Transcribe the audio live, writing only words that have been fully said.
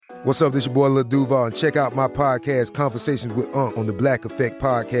What's up, this your boy Lil Duval, and check out my podcast, Conversations with Unc, on the Black Effect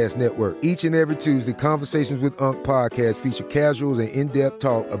Podcast Network. Each and every Tuesday, Conversations with Unc podcast feature casuals and in-depth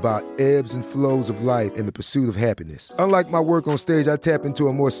talk about ebbs and flows of life and the pursuit of happiness. Unlike my work on stage, I tap into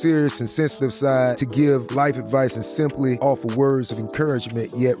a more serious and sensitive side to give life advice and simply offer words of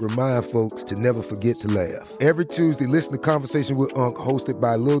encouragement, yet remind folks to never forget to laugh. Every Tuesday, listen to Conversations with Unc, hosted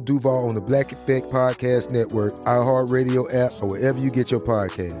by Lil Duval on the Black Effect Podcast Network, iHeartRadio app, or wherever you get your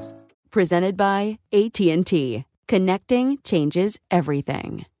podcasts. Presented by AT&T. Connecting changes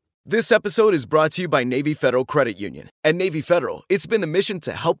everything. This episode is brought to you by Navy Federal Credit Union. At Navy Federal, it's been the mission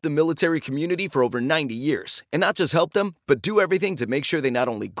to help the military community for over 90 years. And not just help them, but do everything to make sure they not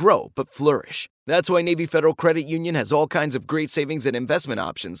only grow, but flourish. That's why Navy Federal Credit Union has all kinds of great savings and investment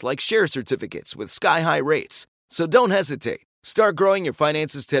options like share certificates with sky-high rates. So don't hesitate. Start growing your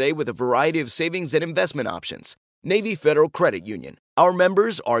finances today with a variety of savings and investment options. Navy Federal Credit Union. Our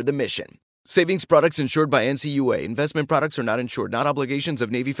members are the mission. Savings products insured by NCUA. Investment products are not insured, not obligations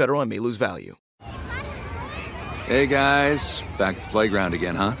of Navy Federal and may lose value. Hey guys, back at the playground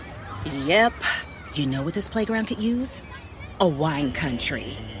again, huh? Yep. You know what this playground could use? A wine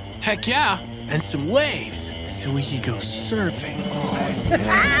country. Heck yeah, and some waves so we could go surfing. Oh,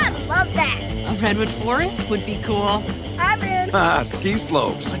 yeah. I love that. A redwood forest would be cool. I'm in. Ski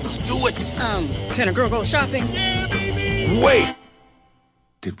slopes. Let's do it. Can a girl go shopping? Yeah, baby. Wait!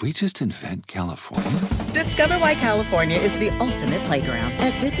 Did we just invent California? Discover why California is the ultimate playground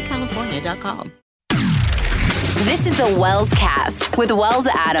at visitcalifornia.com. This is the Wells Cast with Wells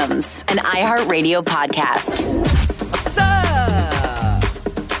Adams, an iHeartRadio podcast. What's up?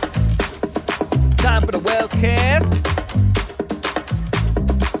 Time for the Wells Cast.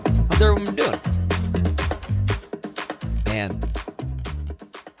 How's everyone doing? Man,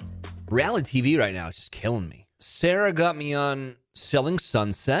 reality TV right now is just killing me. Sarah got me on Selling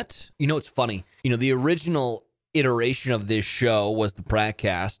Sunset. You know, it's funny. You know, the original iteration of this show was the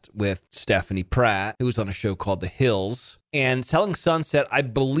Prattcast with Stephanie Pratt, who was on a show called The Hills. And Selling Sunset, I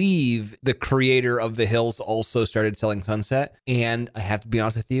believe the creator of The Hills also started Selling Sunset. And I have to be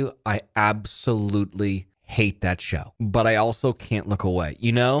honest with you, I absolutely hate that show. But I also can't look away.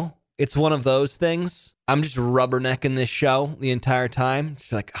 You know, it's one of those things. I'm just rubbernecking this show the entire time.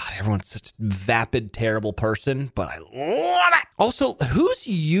 It's like, God, everyone's such a vapid, terrible person, but I love it. Also, who's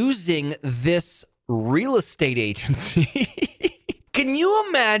using this real estate agency? Can you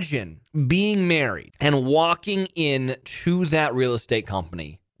imagine being married and walking in to that real estate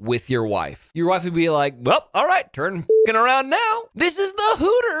company with your wife? Your wife would be like, well, all right, turn f***ing around now. This is the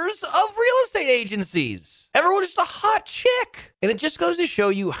Hooters of real estate agencies. Everyone's just a hot chick. And it just goes to show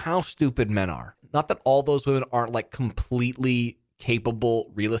you how stupid men are. Not that all those women aren't like completely capable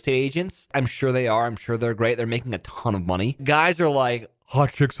real estate agents. I'm sure they are. I'm sure they're great. They're making a ton of money. Guys are like,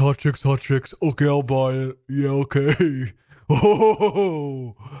 hot chicks, hot chicks, hot chicks. Okay, I'll buy it. Yeah, okay.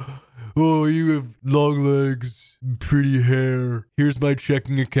 Oh, you have long legs, pretty hair. Here's my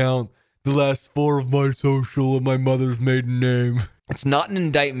checking account. The last 4 of my social and my mother's maiden name. It's not an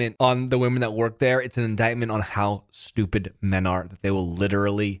indictment on the women that work there. It's an indictment on how stupid men are, that they will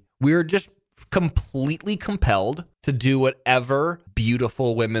literally, we're just completely compelled to do whatever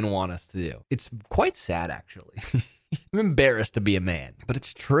beautiful women want us to do. It's quite sad, actually. I'm embarrassed to be a man, but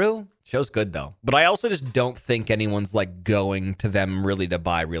it's true. Show's good, though. But I also just don't think anyone's like going to them really to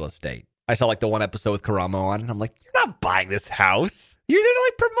buy real estate. I saw like the one episode with Karamo on, and I'm like, you're not buying this house. You're there to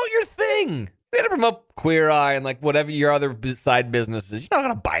like promote your thing. You're there to promote Queer Eye and like whatever your other side businesses. You're not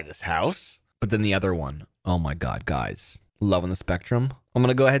going to buy this house. But then the other one, oh my God, guys. Love on the Spectrum. I'm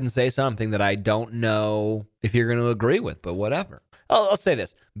going to go ahead and say something that I don't know if you're going to agree with, but whatever. I'll say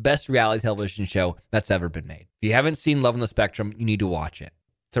this. Best reality television show that's ever been made. If you haven't seen Love on the Spectrum, you need to watch it.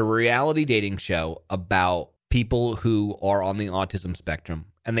 It's a reality dating show about people who are on the autism spectrum,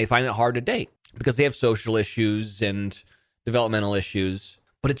 and they find it hard to date because they have social issues and developmental issues.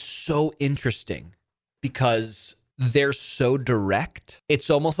 But it's so interesting because they're so direct. It's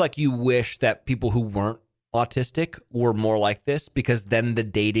almost like you wish that people who weren't autistic were more like this, because then the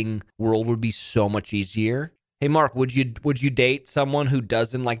dating world would be so much easier. Hey, Mark, would you date someone who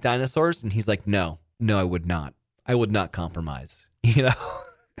doesn't like dinosaurs? And he's like, no, I would not. I would not compromise, you know?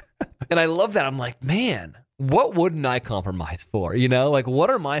 And I love that. I'm like, man, what wouldn't I compromise for? You know, like, what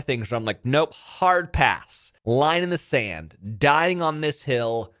are my things where I'm like, nope, hard pass, line in the sand, dying on this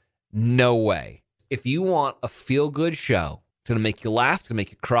hill, no way. If you want a feel-good show, it's going to make you laugh, it's going to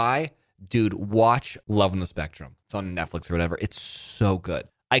make you cry, dude, watch Love on the Spectrum. It's on Netflix or whatever. It's so good.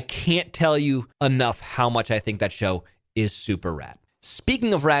 I can't tell you enough how much I think that show is super rad.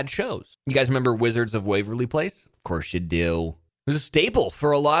 Speaking of rad shows, you guys remember Wizards of Waverly Place? Of course you do. was a staple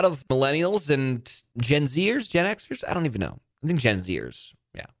for a lot of millennials and Gen Zers, Gen Xers. I don't even know. I think Gen Zers.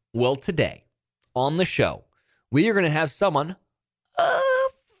 Yeah. Well, today on the show, we are going to have someone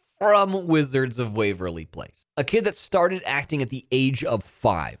from Wizards of Waverly Place. A kid that started acting at the age of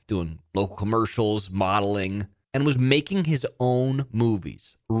 5, doing local commercials, modeling, and was making his own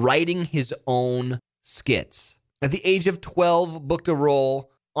movies, writing his own skits. At the age of 12, booked a role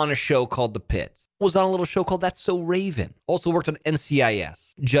on a show called The Pits. Was on a little show called That's So Raven. Also worked on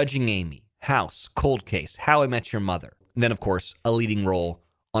NCIS, Judging Amy, House, Cold Case, How I Met Your Mother. And then, of course, a leading role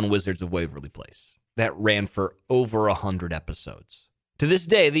on Wizards of Waverly Place. That ran for over 100 episodes. To this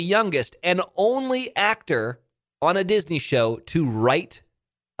day, the youngest and only actor on a Disney show to write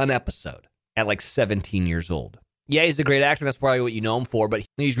an episode at like 17 years old. Yeah, he's a great actor. That's probably what you know him for, but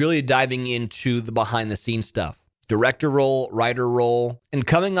he's really diving into the behind-the-scenes stuff. Director role, writer role, and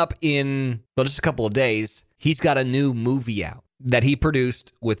coming up in, well, just a couple of days, he's got a new movie out that he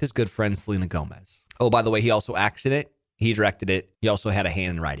produced with his good friend Selena Gomez. Oh, by the way, he also acts in it. He directed it. He also had a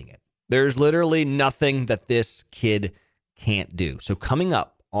hand in writing it. There's literally nothing that this kid can't do. So coming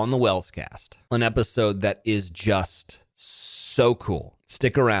up on the Wellscast, an episode that is just so cool.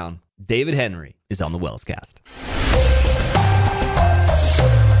 Stick around. David Henry is on the Wellscast.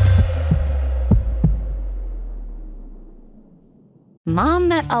 Mom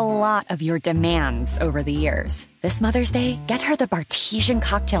met a lot of your demands over the years. This Mother's Day, get her the Bartesian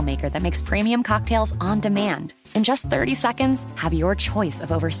cocktail maker that makes premium cocktails on demand. In just 30 seconds, have your choice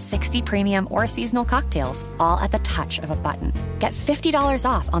of over 60 premium or seasonal cocktails, all at the touch of a button. Get $50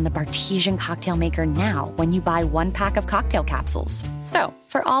 off on the Bartesian cocktail maker now when you buy 1 pack of cocktail capsules. So,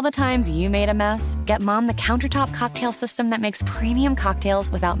 for all the times you made a mess, get Mom the countertop cocktail system that makes premium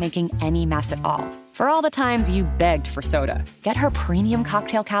cocktails without making any mess at all. For all the times you begged for soda, get her premium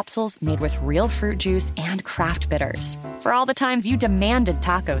cocktail capsules made with real fruit juice and craft bitters. For all the times you demanded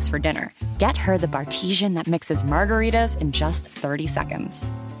tacos for dinner, get her the Bartesian that mixes margaritas in just 30 seconds.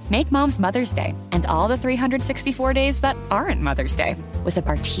 Make Mom's Mother's Day and all the 364 days that aren't Mother's Day with a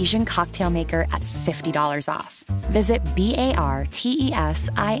Bartesian cocktail maker at $50 off. Visit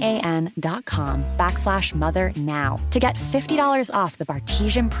BARTESIAN.com/mother now to get $50 off the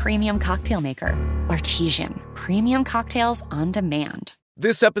Bartesian Premium Cocktail Maker. Bartesian, premium cocktails on demand.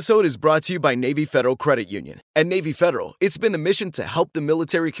 This episode is brought to you by Navy Federal Credit Union. At Navy Federal, it's been the mission to help the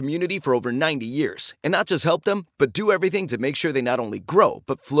military community for over 90 years. And not just help them, but do everything to make sure they not only grow,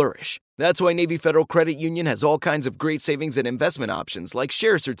 but flourish. That's why Navy Federal Credit Union has all kinds of great savings and investment options like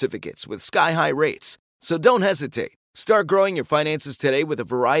share certificates with sky-high rates. So don't hesitate. Start growing your finances today with a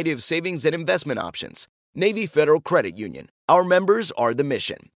variety of savings and investment options. Navy Federal Credit Union. Our members are the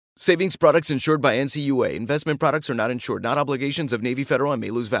mission. Savings products insured by NCUA. Investment products are not insured, not obligations of Navy Federal and may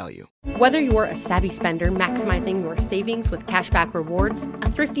lose value. Whether you're a savvy spender maximizing your savings with cashback rewards,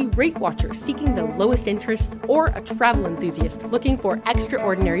 a thrifty rate watcher seeking the lowest interest, or a travel enthusiast looking for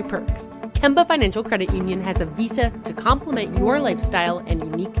extraordinary perks, Kemba Financial Credit Union has a visa to complement your lifestyle and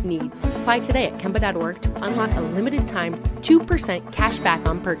unique needs. Apply today at Kemba.org to unlock a limited time 2% cash back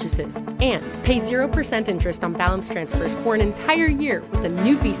on purchases and pay 0% interest on balance transfers for an entire year with a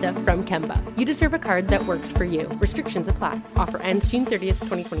new visa from Kemba. You deserve a card that works for you. Restrictions apply. Offer ends June 30th,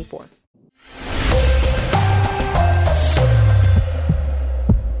 2024.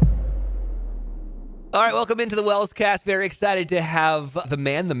 All right, welcome into the Wellscast. Very excited to have the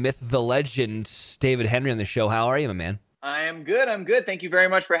man, the myth, the legend, David Henry on the show. How are you, my man? I am good. I'm good. Thank you very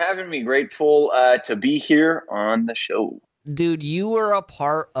much for having me. Grateful to be here on the show. Dude, you were a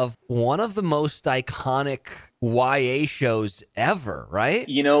part of one of the most iconic YA shows ever, right?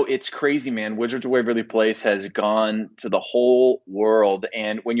 You know, it's crazy, man. Wizards of Waverly Place has gone to the whole world.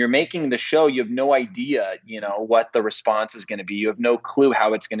 And when you're making the show, you have no idea, what the response is going to be. You have no clue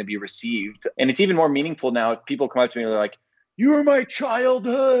how it's going to be received. And it's even more meaningful now. People come up to me and they're like, "You were my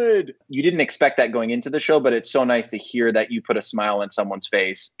childhood." You didn't expect that going into the show, but it's so nice to hear that you put a smile on someone's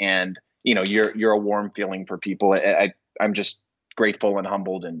face and, you're a warm feeling for people. I'm just grateful and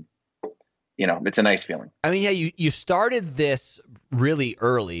humbled, and it's a nice feeling. I mean, yeah, you started this really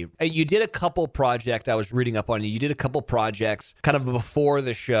early. You did a couple projects. I was reading up on you. You did a couple projects kind of before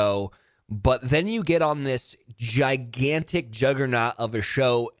the show, but then you get on this gigantic juggernaut of a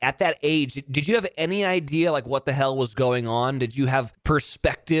show. At that age, did you have any idea like what the hell was going on? Did you have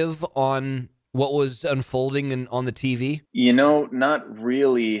perspective on what was unfolding on the TV? Not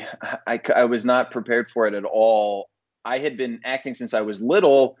really. I was not prepared for it at all. I had been acting since I was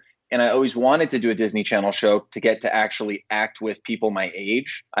little, And I always wanted to do a Disney Channel show to get to actually act with people my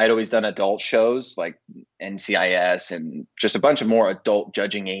age. I'd always done adult shows like NCIS and just a bunch of more adult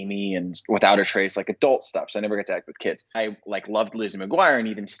Judging Amy and Without a Trace, like adult stuff. So I never got to act with kids. I like loved Lizzie McGuire and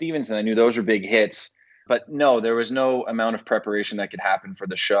even Stevens, and I knew those were big hits. But no, there was no amount of preparation that could happen for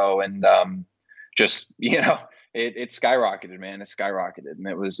the show. And just, you know, it skyrocketed, man. It skyrocketed. And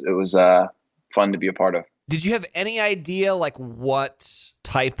it was fun to be a part of. Did you have any idea like what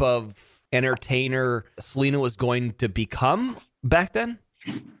type of entertainer Selena was going to become back then?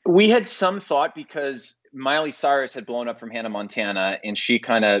 We had some thought because Miley Cyrus had blown up from Hannah Montana, and she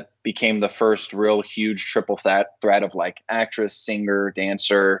kind of became the first real huge triple threat of like actress, singer,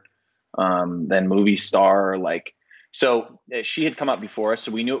 dancer, then movie star. Like, so she had come up before us,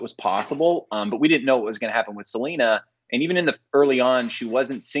 so we knew it was possible, but we didn't know what was going to happen with Selena. And even in the early on, she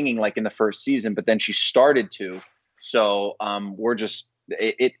wasn't singing like in the first season, but then she started to. So we're just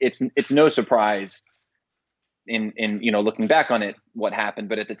it's no surprise in you know, looking back on it what happened.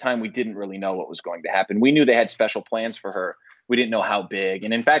 But at the time, we didn't really know what was going to happen. We knew they had special plans for her. We didn't know how big.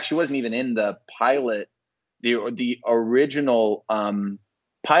 And in fact, she wasn't even in the pilot. The original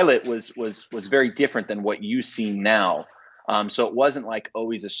pilot was very different than what you see now. So it wasn't like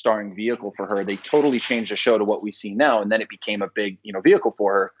always a starring vehicle for her. They totally changed the show to what we see now. And then it became a big, you know, vehicle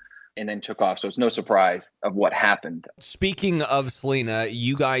for her and then took off. So it's no surprise of what happened. Speaking of Selena,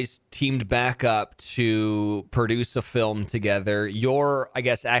 you guys teamed back up to produce a film together. You're, I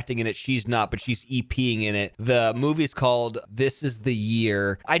guess, acting in it. She's not, but she's EPing in it. The movie's called This Is the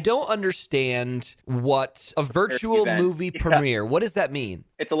Year. I don't understand what a virtual movie premiere, what does that mean?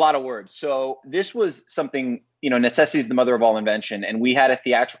 It's a lot of words. So this was something, you know, necessity is the mother of all invention. And we had a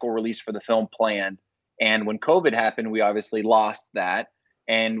theatrical release for the film planned. And when COVID happened, we obviously lost that.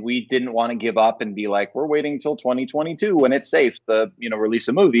 And we didn't want to give up and be like, we're waiting till 2022 when it's safe to, you know, release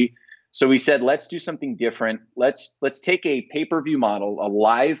a movie. So we said, let's do something different. Let's take a pay-per-view model, a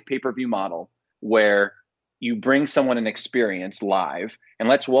live pay-per-view model where you bring someone an experience live, and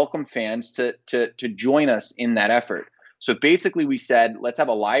let's welcome fans to join us in that effort. So basically we said, let's have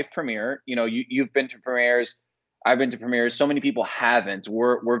a live premiere. You know, you've been to premieres. I've been to premieres. So many people haven't.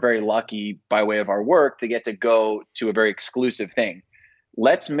 We're very lucky by way of our work to get to go to a very exclusive thing.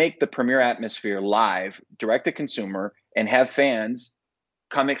 Let's make the premiere atmosphere live, direct to consumer, and have fans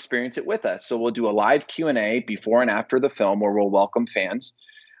come experience it with us. So we'll do a live Q&A before and after the film where we'll welcome fans.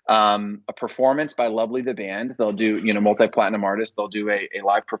 A performance by Lovely the Band. They'll do, you know, multi-platinum artists. They'll do a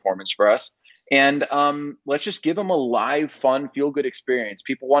live performance for us. And let's just give them a live, fun, feel-good experience.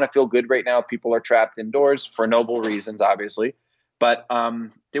 People want to feel good right now. People are trapped indoors for noble reasons, obviously. But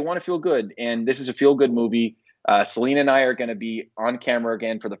they want to feel good. And this is a feel-good movie. Selena and I are going to be on camera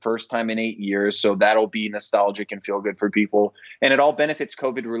again for the first time in 8 years. So that'll be nostalgic and feel good for people. And it all benefits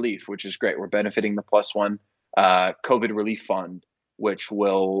COVID relief, which is great. We're benefiting the Plus One COVID relief fund, which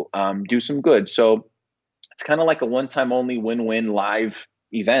will do some good. So it's kind of like a one-time only win-win live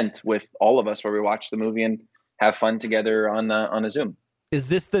event with all of us where we watch the movie and have fun together on a Zoom. Is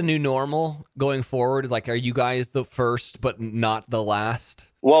this the new normal going forward? Like, are you guys the first but not the last?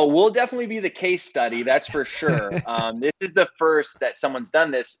 Well, we'll definitely be the case study, that's for sure. This is the first that someone's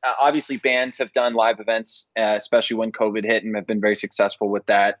done this. Obviously, bands have done live events, especially when COVID hit, and have been very successful with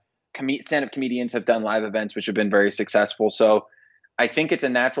that. Stand-up comedians have done live events, which have been very successful. So I think it's a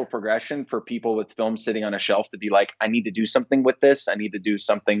natural progression for people with film sitting on a shelf to be like, I need to do something with this. I need to do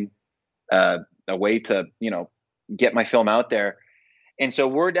something, a way to, you know, get my film out there. And so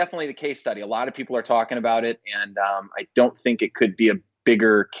we're definitely the case study. A lot of people are talking about it, and I don't think it could be a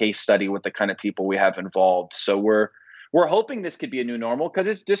bigger case study with the kind of people we have involved. So we're hoping this could be a new normal because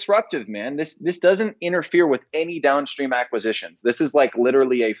it's disruptive, man. This doesn't interfere with any downstream acquisitions. This is like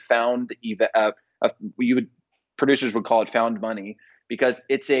literally a found producers would call it found money, because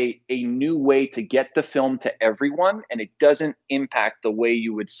it's a new way to get the film to everyone, and it doesn't impact the way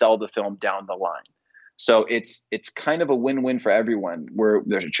you would sell the film down the line. So it's kind of a win-win for everyone.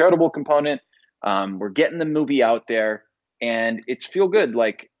 There's a charitable component. We're getting the movie out there, and it's feel good.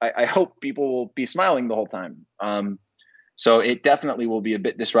 Like I hope people will be smiling the whole time. So it definitely will be a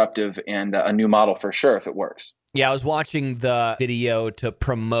bit disruptive and a new model for sure if it works. Yeah, I was watching the video to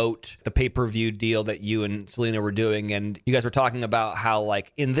promote the pay-per-view deal that you and Selena were doing, and you guys were talking about how,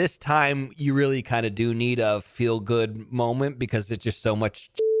 like, in this time, you really kind of do need a feel-good moment because it's just so much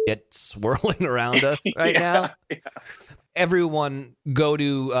shit swirling around us right now. Yeah. Everyone go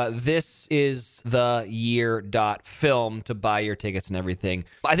to thisistheyear.film to buy your tickets and everything.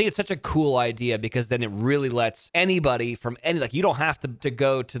 I think it's such a cool idea because then it really lets anybody from like, you don't have to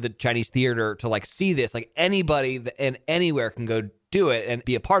go to the Chinese theater to like see this. Like anybody and anywhere can go do it and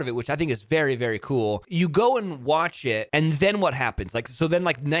be a part of it, which I think is very, very cool. You go and watch it, and then what happens? Like, so then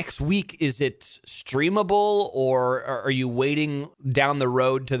like next week, is it streamable, or are you waiting down the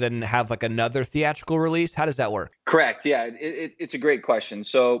road to then have like another theatrical release? How does that work? Correct. Yeah, it's a great question.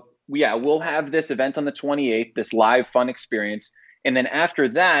 So yeah, we'll have this event on the 28th, this live fun experience. And then after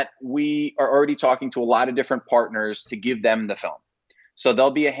that, we are already talking to a lot of different partners to give them the film. So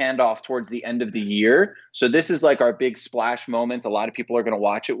there'll be a handoff towards the end of the year. So this is like our big splash moment. A lot of people are going to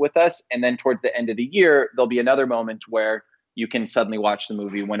watch it with us. And then towards the end of the year, there'll be another moment where you can suddenly watch the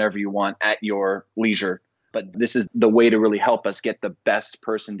movie whenever you want at your leisure. But this is the way to really help us get the best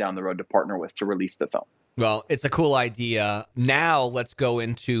person down the road to partner with to release the film. Well, it's a cool idea. Now let's go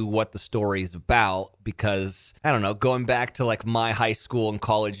into what the story is about, because, I don't know, going back to like my high school and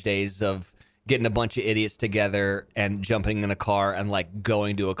college days of getting a bunch of idiots together and jumping in a car and like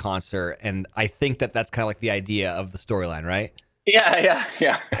going to a concert. And I think that that's kind of like the idea of the storyline, right? Yeah.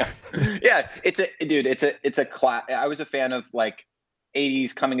 It's a class. I was a fan of like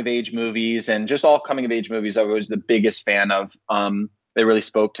 80s coming of age movies, and just all coming of age movies I was the biggest fan of. They really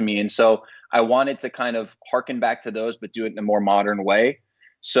spoke to me. And so I wanted to kind of harken back to those, but do it in a more modern way.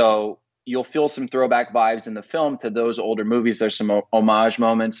 So you'll feel some throwback vibes in the film to those older movies. There's some homage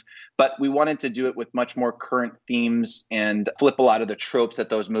moments, but we wanted to do it with much more current themes and flip a lot of the tropes that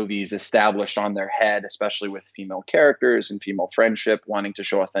those movies established on their head, especially with female characters and female friendship, wanting to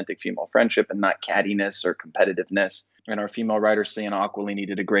show authentic female friendship and not cattiness or competitiveness. And our female writer, Sienna Aquilini,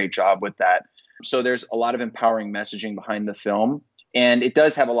 did a great job with that. So there's a lot of empowering messaging behind the film. And it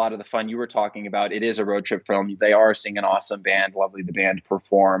does have a lot of the fun you were talking about. It is a road trip film. They are seeing an awesome band, lovely the band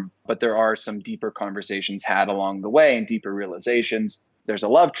perform, but there are some deeper conversations had along the way and deeper realizations. There's a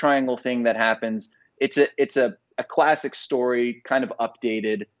love triangle thing that happens. It's a classic story, kind of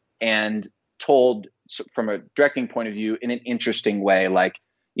updated and told from a directing point of view in an interesting way. Like,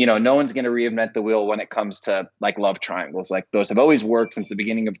 you know, no one's going to reinvent the wheel when it comes to like love triangles. Like, those have always worked since the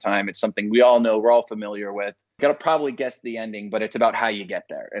beginning of time. It's something we all know, we're all familiar with. You got to probably guess the ending, but it's about how you get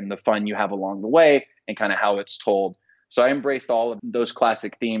there and the fun you have along the way and kind of how it's told. So I embraced all of those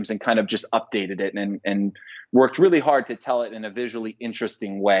classic themes and kind of just updated it and worked really hard to tell it in a visually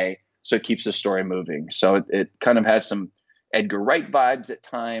interesting way so it keeps the story moving. So it kind of has some Edgar Wright vibes at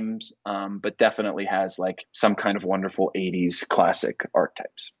times, but definitely has like some kind of wonderful 80s classic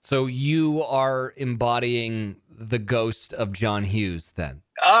archetypes. So you are embodying the ghost of John Hughes then?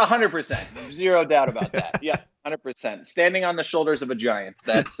 100%. Zero doubt about that. Yeah, 100%. Standing on the shoulders of a giant.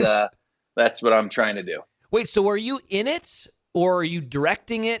 That's what I'm trying to do. Wait, so are you in it or are you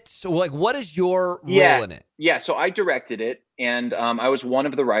directing it? So like, what is your role in it? Yeah, so I directed it, and I was one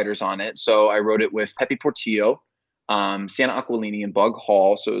of the writers on it. So I wrote it with Pepe Portillo, Sienna Aquilini, and Bug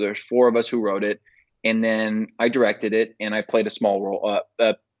Hall. So there's 4 of us who wrote it. And then I directed it, and I played a small role,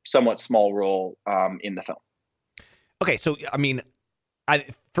 a somewhat small role in the film. Okay, so I mean,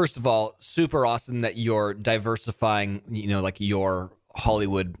 first of all, super awesome that you're diversifying, you know, like your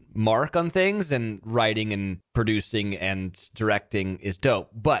Hollywood mark on things, and writing and producing and directing is dope.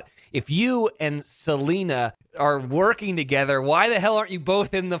 But if you and Selena are working together, why the hell aren't you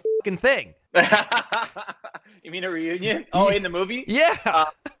both in the fucking thing? You mean a reunion? Oh, in the movie? Yeah.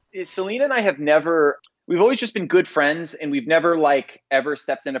 Selena and I have never... We've always just been good friends, and we've never like ever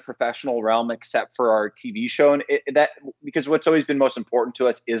stepped in a professional realm except for our TV show. And because what's always been most important to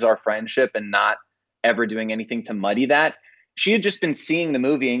us is our friendship and not ever doing anything to muddy that. She had just been seeing the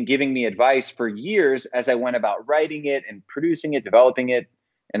movie and giving me advice for years as I went about writing it and producing it, developing it,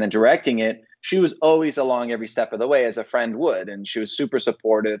 and then directing it. She was always along every step of the way as a friend would. And she was super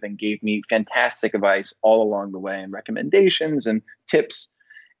supportive and gave me fantastic advice all along the way and recommendations and tips.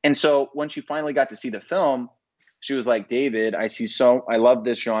 And so when she finally got to see the film, she was like, David, I love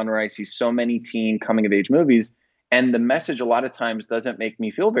this genre. I see so many teen coming of age movies. And the message a lot of times doesn't make me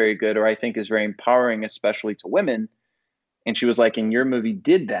feel very good, or I think is very empowering, especially to women. And she was like, and your movie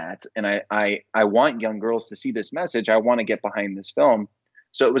did that. And I want young girls to see this message. I want to get behind this film.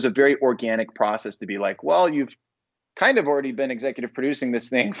 So it was a very organic process to be like, well, you've kind of already been executive producing this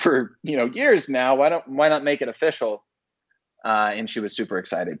thing for, years now. Why not make it official? And she was super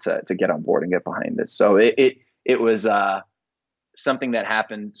excited to get on board and get behind this. So it was something that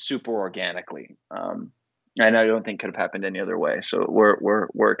happened super organically. And I don't think could have happened any other way. So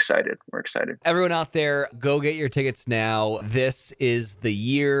we're excited. We're excited. Everyone out there, go get your tickets now. This is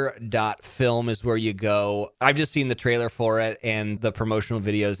theyear.film is where you go. I've just seen the trailer for it and the promotional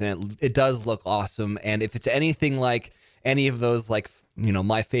videos, and it does look awesome. And if it's anything like any of those, like,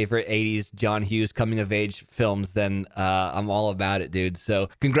 my favorite 80s John Hughes coming of age films, then I'm all about it, dude. So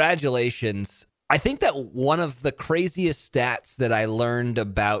congratulations. I think that one of the craziest stats that I learned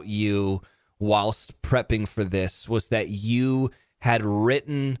about you whilst prepping for this was that you had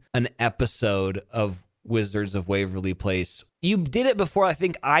written an episode of Wizards of Waverly Place. You did it before I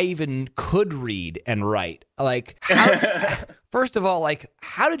think I even could read and write. Like, first of all, like,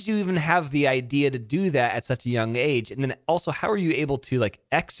 how did you even have the idea to do that at such a young age? And then also, how are you able to like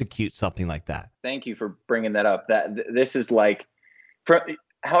execute something like that? Thank you for bringing that up. This is like,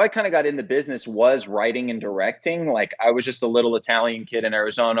 how I kind of got in the business was writing and directing. Like, I was just a little Italian kid in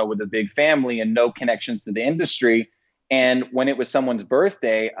Arizona with a big family and no connections to the industry. And when it was someone's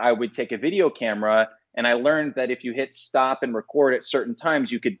birthday, I would take a video camera, and I learned that if you hit stop and record at certain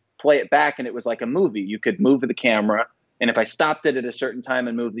times, you could play it back and it was like a movie. You could move the camera, and if I stopped it at a certain time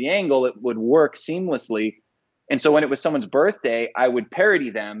and moved the angle, it would work seamlessly. And so when it was someone's birthday, I would parody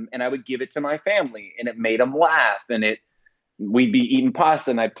them and I would give it to my family, and it made them laugh. And we'd be eating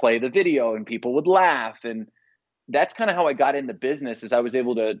pasta and I'd play the video and people would laugh. And that's kind of how I got into business, is I was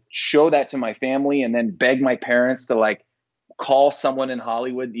able to show that to my family and then beg my parents to like call someone in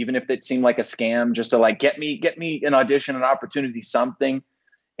Hollywood, even if it seemed like a scam, just to like get me an audition, an opportunity, something.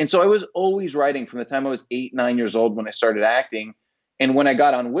 And so I was always writing from the time I was 8, 9 years old when I started acting. And when I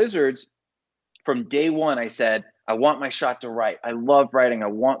got on Wizards, from day one, I said, I want my shot to write. I love writing. I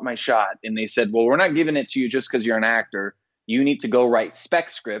want my shot. And they said, well, we're not giving it to you just because you're an actor. You need to go write spec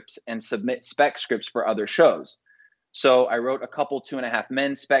scripts and submit spec scripts for other shows. So I wrote a couple 2.5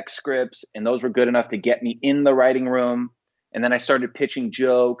 Men spec scripts, and those were good enough to get me in the writing room. And then I started pitching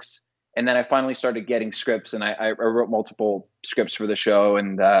jokes, and then I finally started getting scripts, and I wrote multiple scripts for the show,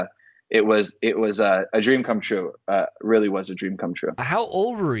 and it was a dream come true. Really was a dream come true. How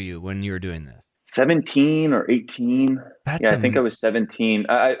old were you when you were doing this? 17 or 18. I think I was 17.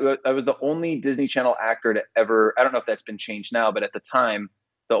 I was the only Disney Channel actor to ever, I don't know if that's been changed now, but at the time,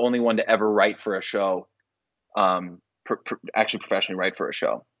 the only one to ever write for a show, actually professionally write for a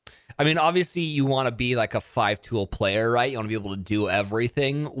show. I mean, obviously you want to be like a 5-tool player, right? You want to be able to do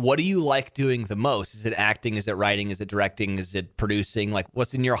everything. What do you like doing the most? Is it acting? Is it writing? Is it directing? Is it producing? Like,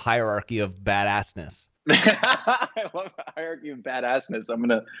 what's in your hierarchy of badassness? I love the hierarchy of badassness. I'm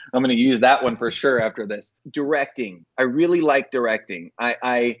gonna use that one for sure after this. Directing. I really like directing.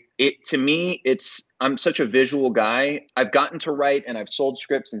 To me, I'm such a visual guy. I've gotten to write, and I've sold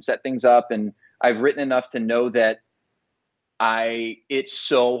scripts and set things up, and I've written enough to know that it's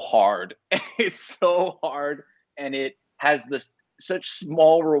so hard. It's so hard, and it has this such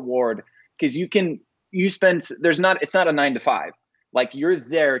small reward, because it's not a 9 to 5. Like, you're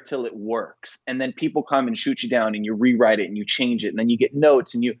there till it works, and then people come and shoot you down, and you rewrite it and you change it, and then you get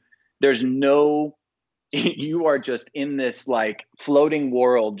notes, and you are just in this like floating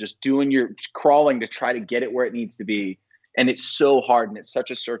world, just crawling to try to get it where it needs to be. And it's so hard, and it's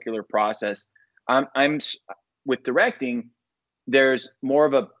such a circular process. I'm with directing, there's more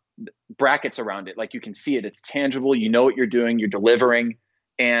of a brackets around it. Like, you can see it, it's tangible. You know what you're doing, you're delivering.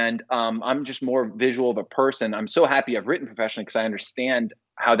 And I'm just more visual of a person. I'm so happy I've written professionally, because I understand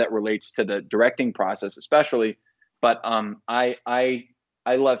how that relates to the directing process, especially. But I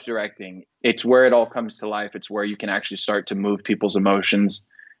love directing. It's where it all comes to life. It's where you can actually start to move people's emotions.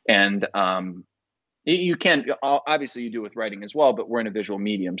 And you can, obviously you do with writing as well, but we're in a visual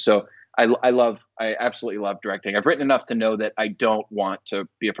medium. So I absolutely love directing. I've written enough to know that I don't want to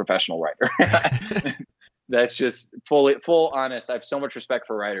be a professional writer. That's just full honest. I have so much respect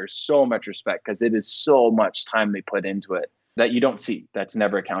for writers, so much respect, because it is so much time they put into it that you don't see, that's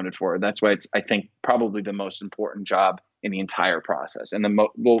never accounted for. That's why it's, I think, probably the most important job in the entire process. And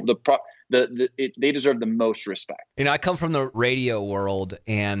they deserve the most respect. You know, I come from the radio world,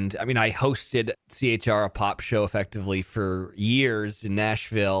 and I mean, I hosted CHR, a pop show, effectively for years in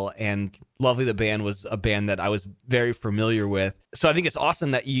Nashville, and Lovely the Band was a band that I was very familiar with. So I think it's awesome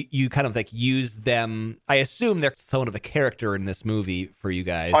that you kind of like use them. I assume they're somewhat of a character in this movie for you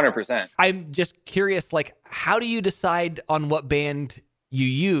guys. 100%. I'm just curious, like, how do you decide on what band you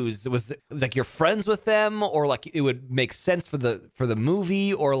used? Was it like you're friends with them, or like it would make sense for the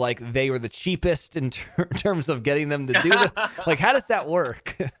movie, or like they were the cheapest in terms of getting them to do it? Like, how does that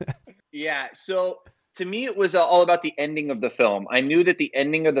work? Yeah. So to me, it was all about the ending of the film. I knew that the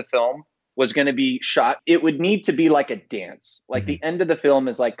ending of the film was going to be shot. It would need to be like a dance. Like, the end of the film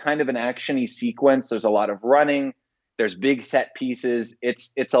is like kind of an action-y sequence. There's a lot of running. There's big set pieces.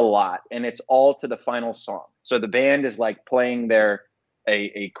 It's a lot, and it's all to the final song. So the band is like playing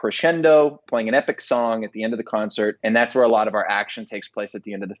a crescendo, playing an epic song at the end of the concert. And that's where a lot of our action takes place at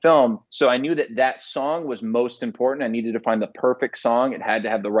the end of the film. So I knew that that song was most important. I needed to find the perfect song. It had to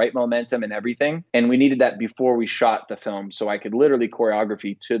have the right momentum and everything. And we needed that before we shot the film, so I could literally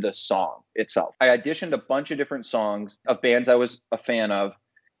choreography to the song itself. I auditioned a bunch of different songs of bands I was a fan of,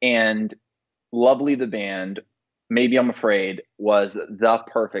 and Lovely the Band, Maybe I'm Afraid was the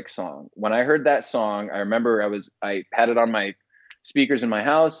perfect song. When I heard that song, I remember I had it on my speakers in my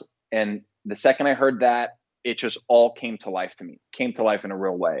house, and the second I heard that, it just all came to life to me, came to life in a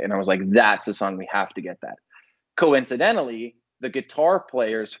real way. And I was like, that's the song, we have to get that. Coincidentally, the guitar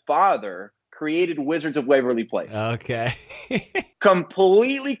player's father created Wizards of Waverly Place. Okay.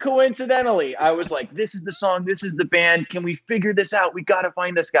 Completely coincidentally, I was like, this is the song, this is the band. Can we figure this out? We got to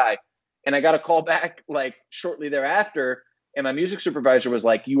find this guy. And I got a call back like shortly thereafter. And my music supervisor was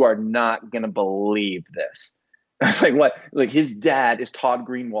like, you are not going to believe this. I was like, what? Like, his dad is Todd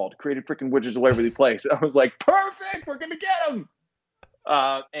Greenwald, created freaking Wizards of Waverly Place. I was like, perfect, we're going to get him.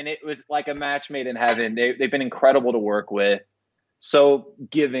 And it was like a match made in heaven. They've been incredible to work with. So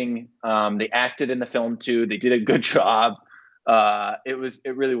giving. They acted in the film too. They did a good job.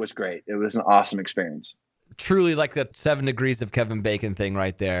 It really was great. It was an awesome experience. Truly like the 7 Degrees of Kevin Bacon thing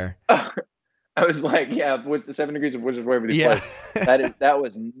right there. I was like, yeah, what's the 7 Degrees of Wizards of Waverly Place? That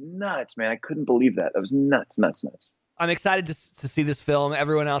was nuts, man. I couldn't believe that. That was nuts. I'm excited to see this film.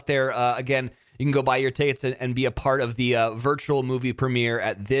 Everyone out there, again, you can go buy your tickets and be a part of the virtual movie premiere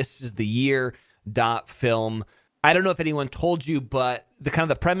at thisistheyear.film. I don't know if anyone told you, but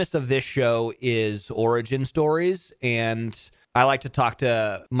the premise of this show is origin stories. And I like to talk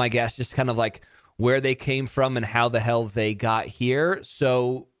to my guests just kind of like where they came from and how the hell they got here.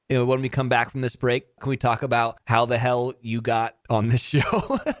 So when we come back from this break, can we talk about how the hell you got on this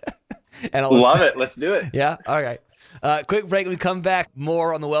show? And love it. Let's do it. Yeah. All right. Quick break. When we come back,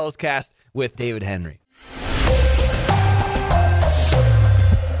 more on the Wells Cast with David Henry.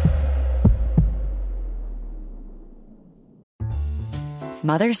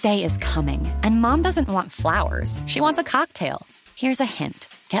 Mother's Day is coming, and Mom doesn't want flowers. She wants a cocktail. Here's a hint.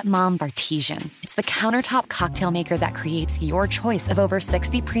 Get Mom Bartesian. It's the countertop cocktail maker that creates your choice of over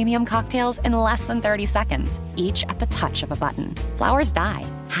 60 premium cocktails in less than 30 seconds, each at the touch of a button. Flowers die.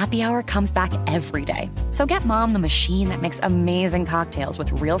 Happy Hour comes back every day. So get Mom the machine that makes amazing cocktails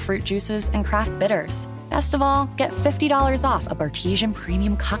with real fruit juices and craft bitters. Best of all, get $50 off a Bartesian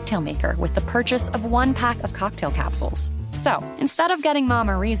premium cocktail maker with the purchase of 1 pack of cocktail capsules. So, instead of getting Mom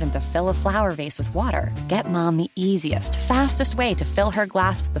a reason to fill a flower vase with water, get Mom the easiest, fastest way to fill her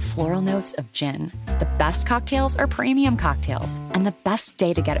glass with the floral notes of gin. The best cocktails are premium cocktails, and the best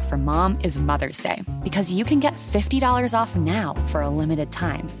day to get it for Mom is Mother's Day, because you can get $50 off now for a limited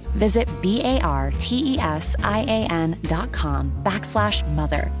time. Visit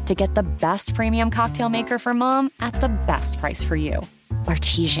BARTESIAN.com/mother to get the best premium cocktail maker for Mom at the best price for you.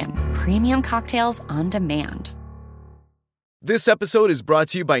 Bartesian, premium cocktails on demand. This episode is brought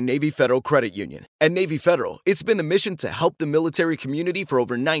to you by Navy Federal Credit Union. At Navy Federal, it's been the mission to help the military community for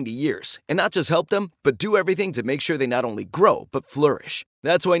over 90 years. And not just help them, but do everything to make sure they not only grow, but flourish.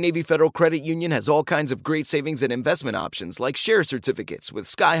 That's why Navy Federal Credit Union has all kinds of great savings and investment options like share certificates with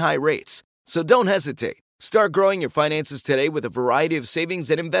sky-high rates. So don't hesitate. Start growing your finances today with a variety of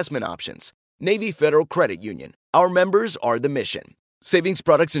savings and investment options. Navy Federal Credit Union. Our members are the mission. Savings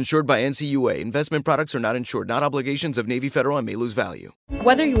products insured by NCUA. Investment products are not insured, not obligations of Navy Federal and may lose value.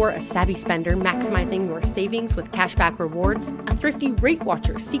 Whether you're a savvy spender maximizing your savings with cashback rewards, a thrifty rate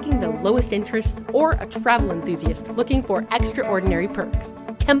watcher seeking the lowest interest, or a travel enthusiast looking for extraordinary perks,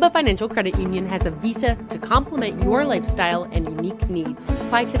 Kemba Financial Credit Union has a visa to complement your lifestyle and unique needs.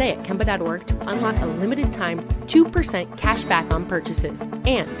 Apply today at Kemba.org to unlock a limited time 2% cash back on purchases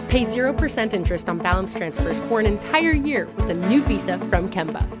and pay 0% interest on balance transfers for an entire year with a new visa from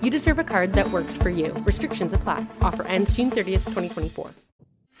Kemba. You deserve a card that works for you. Restrictions apply. Offer ends June 30th, 2024.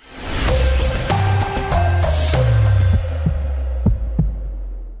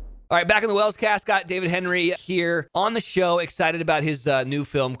 All right, back in the Wells Cast, got David Henry here on the show. Excited about his new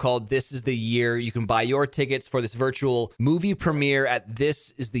film called This Is the Year. You can buy your tickets for this virtual movie premiere at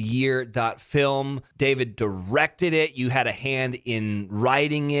thisistheyear.film. David directed it. You had a hand in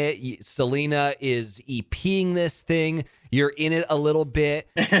writing it. Selena is EPing this thing. You're in it a little bit.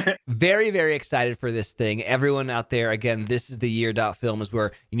 Very, very excited for this thing. Everyone out there, again, thisistheyear.film is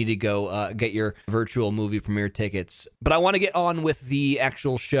where you need to go get your virtual movie premiere tickets. But I want to get on with the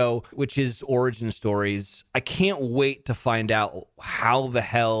actual show, which is Origin Stories. I can't wait to find out how the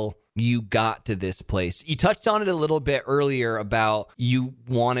hell you got to this place. You touched on it a little bit earlier about you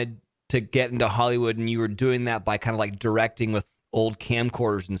wanted to get into Hollywood, and you were doing that by kind of like directing with old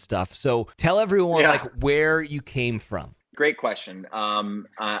camcorders and stuff. So tell everyone like where you came from. Great question.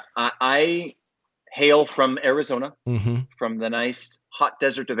 I hail from Arizona, from the nice hot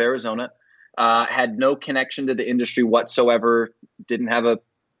desert of Arizona. Had no connection to the industry whatsoever. Didn't have a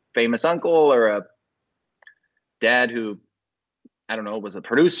famous uncle or a dad who, I don't know, was a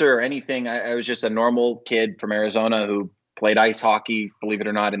producer or anything. I was just a normal kid from Arizona who played ice hockey, believe it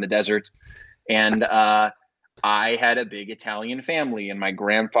or not, in the desert. And I had a big Italian family, and my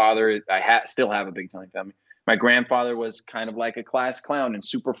grandfather, still have a big Italian family. My grandfather was kind of like a class clown and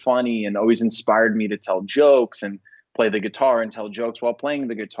super funny and always inspired me to tell jokes and play the guitar and tell jokes while playing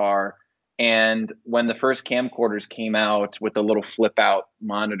the guitar. And when the first camcorders came out with a little flip out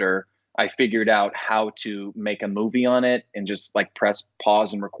monitor, I figured out how to make a movie on it and just like press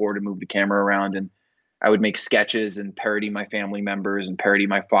pause and record and move the camera around. And I would make sketches and parody my family members and parody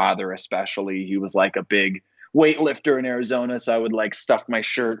my father, especially. He was like a big weightlifter in Arizona. So I would like stuff my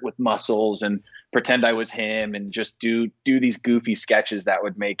shirt with muscles and pretend I was him and just do these goofy sketches that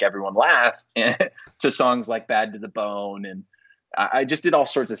would make everyone laugh to songs like Bad to the Bone. And I just did all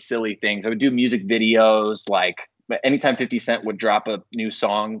sorts of silly things. I would do music videos. Like anytime 50 Cent would drop a new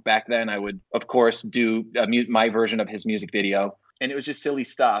song back then, I would, of course, do my version of his music video. And it was just silly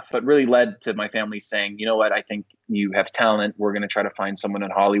stuff, but really led to my family saying, you know what, I think you have talent. We're going to try to find someone in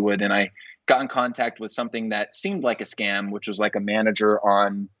Hollywood. And I got in contact with something that seemed like a scam, which was like a manager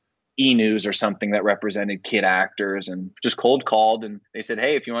on E! News or something that represented kid actors, and just cold called. And they said,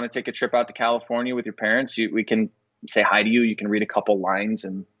 hey, if you want to take a trip out to California with your parents, we can say hi to you. You can read a couple lines.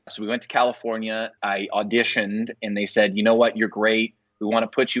 And so we went to California. I auditioned and they said, you know what, you're great. We want to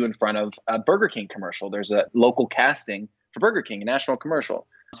put you in front of a Burger King commercial. There's a local casting for Burger King, a national commercial.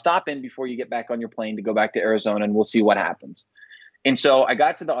 Stop in before you get back on your plane to go back to Arizona and we'll see what happens. And so I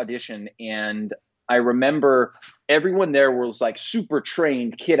got to the audition and I remember everyone there was like super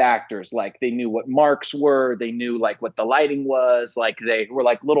trained kid actors. Like they knew what marks were. They knew like what the lighting was. Like they were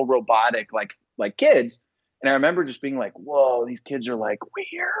like little robotic, like kids. And I remember just being like, whoa, these kids are like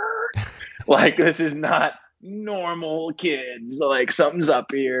weird. Like this is not normal kids. Like something's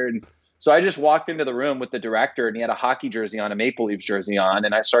up here. And so I just walked into the room with the director and he had a hockey jersey on, a Maple Leafs jersey on.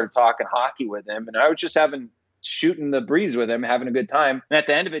 And I started talking hockey with him and I was just shooting the breeze with him, having a good time. And at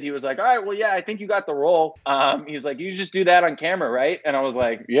the end of it, he was like, all right, well, yeah, I think you got the role. He's like, you just do that on camera, right? And I was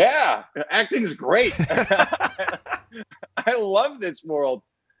like, yeah, acting's great. I love this world.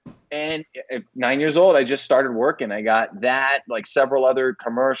 And at 9 years old, I just started working. I got that, like several other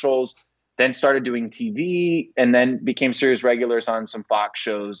commercials, then started doing TV and then became series regulars on some Fox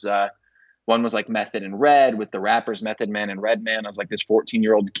shows. One was like Method and Red with the rappers Method Man and Redman. I was like this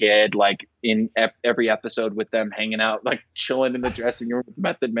 14-year-old kid, like in every episode with them, hanging out, like chilling in the dressing room with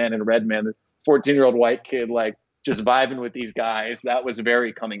Method Man and Redman, the 14-year-old white kid, like just vibing with these guys. That was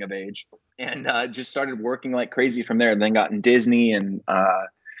very coming of age, and just started working like crazy from there. And then got in Disney, and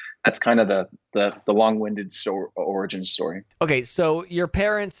that's kind of the long-winded origin story. Okay, so your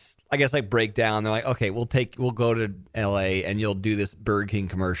parents, I guess, like break down. They're like, okay, we'll go to LA and you'll do this Burger King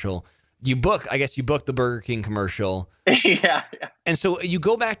commercial. You book the Burger King commercial. Yeah. And so you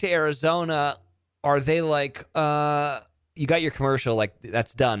go back to Arizona. Are they like, you got your commercial, like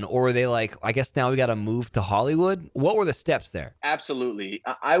that's done? Or are they like, I guess now we got to move to Hollywood? What were the steps there? Absolutely.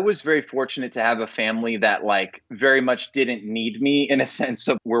 I was very fortunate to have a family that like very much didn't need me in a sense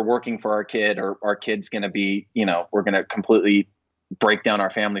of we're working for our kid or our kid's going to be, we're going to completely break down our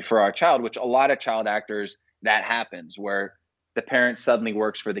family for our child, which a lot of child actors, that happens where the parent suddenly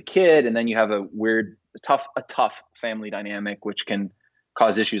works for the kid, and then you have a tough family dynamic, which can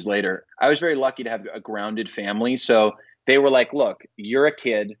cause issues later. I was very lucky to have a grounded family. So they were like, look, you're a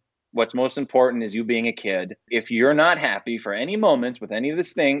kid. What's most important is you being a kid. If you're not happy for any moment with any of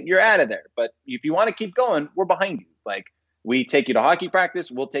this thing, you're out of there. But if you want to keep going, we're behind you. Like we take you to hockey practice,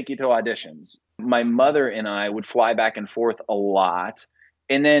 we'll take you to auditions. My mother and I would fly back and forth a lot.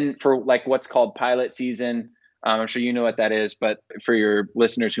 And then for like what's called pilot season, I'm sure you know what that is, but for your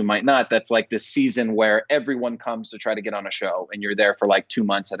listeners who might not, that's like this season where everyone comes to try to get on a show and you're there for like 2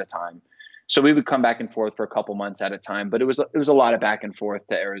 months at a time. So we would come back and forth for a couple months at a time, but it was a lot of back and forth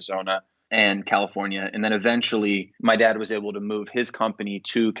to Arizona and California. And then eventually my dad was able to move his company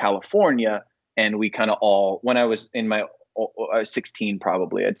to California. And we kind of when I was in my 16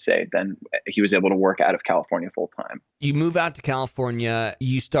 probably, I'd say, then he was able to work out of California full time. You move out to California,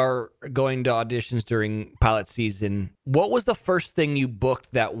 you start going to auditions during pilot season. What was the first thing you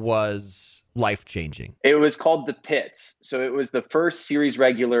booked that was life-changing? It was called The Pits. So it was the first series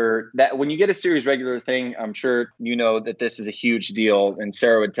regular that when you get a series regular thing, I'm sure you know that this is a huge deal. And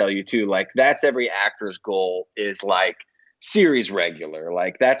Sarah would tell you too, like that's every actor's goal is like series regular.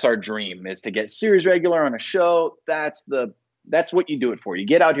 Like that's our dream, is to get series regular on a show. That's what you do it for. You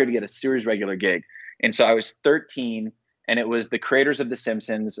get out here to get a series regular gig. And so I was 13, and it was the creators of The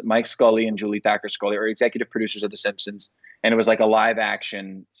Simpsons, Mike Scully and Julie Thacker Scully, are executive producers of The Simpsons. And it was like a live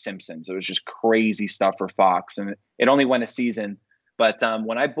action Simpsons. It was just crazy stuff for Fox. And it only went a season. But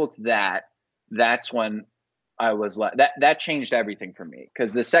when I booked that, that's when I was like, that changed everything for me.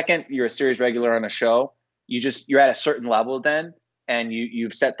 Because the second you're a series regular on a show, you're at a certain level then, and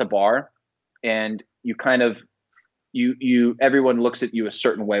you've set the bar, and you kind of, everyone looks at you a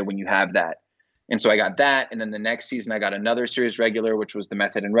certain way when you have that. And so I got that. And then the next season I got another series regular, which was the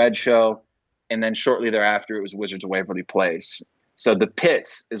Method and Red show. And then shortly thereafter, it was Wizards of Waverly Place. So the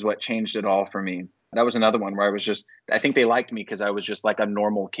Pits is what changed it all for me. That was another one where I think they liked me because I was just like a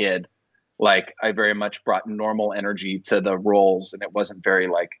normal kid. Like I very much brought normal energy to the roles, and it wasn't very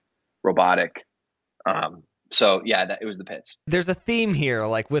like robotic. So yeah, it was the Pits. There's a theme here,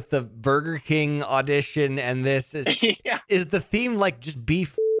 like with the Burger King audition, and this is yeah. Is the theme like just be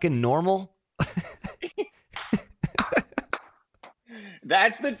fucking normal?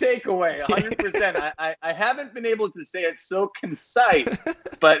 That's the takeaway, 100%. I haven't been able to say it so concise,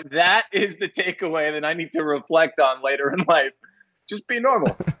 but that is the takeaway that I need to reflect on later in life. Just be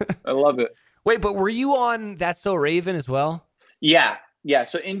normal. I love it. Wait, but were you on That's So Raven as well? Yeah. Yeah.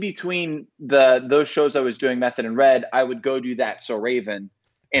 So in between those shows I was doing, Method and Red, I would go do That's So Raven.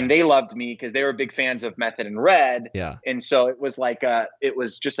 And they loved me because they were big fans of Method and Red. Yeah. And so it was like it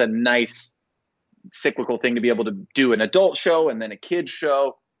was just a nice cyclical thing to be able to do an adult show and then a kid's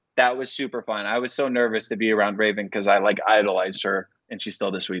show. That was super fun. I was so nervous to be around Raven because I like idolized her, and she's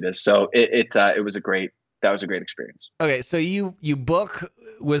still the sweetest. So it was a great experience. Okay, so you book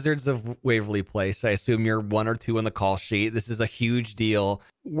Wizards of Waverly Place. I assume you're 1 or 2 on the call sheet. This is a huge deal.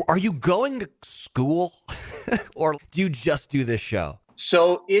 Are you going to school or do you just do this show?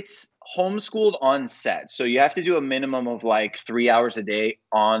 So it's homeschooled on set. So you have to do a minimum of like 3 hours a day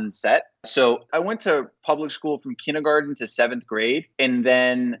on set. So I went to public school from kindergarten to 7th grade, and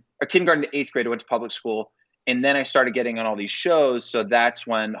then kindergarten to 8th grade, I went to public school. And then I started getting on all these shows. So that's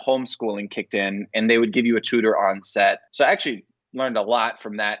when homeschooling kicked in, and they would give you a tutor on set. So I actually learned a lot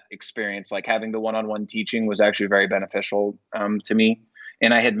from that experience. Like having the one-on-one teaching was actually very beneficial to me.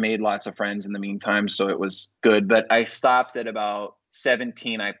 And I had made lots of friends in the meantime, so it was good. But I stopped at about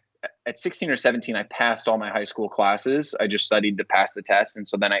 17. At 16 or 17, I passed all my high school classes. I just studied to pass the test. And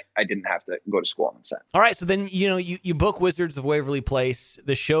so then I didn't have to go to school on set. All right. So then, you book Wizards of Waverly Place.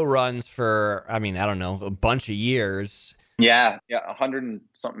 The show runs for, I don't know, a bunch of years. Yeah. 100 and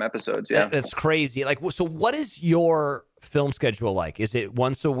something episodes. Yeah. That's crazy. Like, so what is your film schedule like? Is it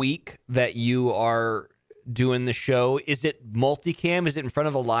once a week that you are doing the show? Is it multicam? Is it in front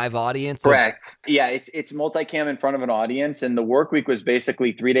of a live audience? Correct. Yeah, it's multicam in front of an audience. And the work week was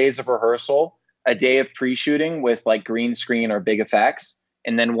basically 3 days of rehearsal, a day of pre-shooting with like green screen or big effects,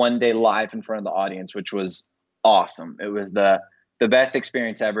 and then 1 day live in front of the audience, which was awesome. It was the best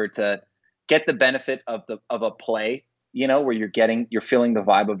experience ever to get the benefit of a play, where you're feeling the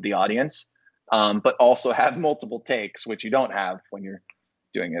vibe of the audience, but also have multiple takes, which you don't have when you're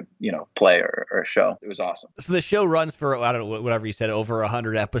doing a play or a show. It was awesome. So the show runs for, I don't know, whatever you said, over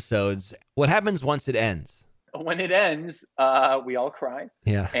 100 episodes. What happens once it ends? When it ends, we all cry.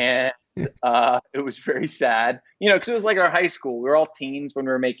 Yeah. And it was very sad, because it was like our high school. We were all teens when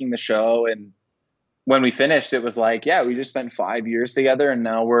we were making the show. And when we finished, it was like, yeah, we just spent 5 years together, and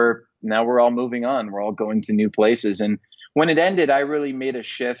now we're all moving on. We're all going to new places. And when it ended, I really made a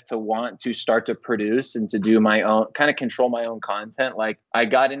shift to want to start to produce and to do my own, kind of control my own content. Like I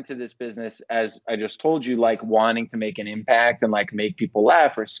got into this business, as I just told you, like wanting to make an impact and like make people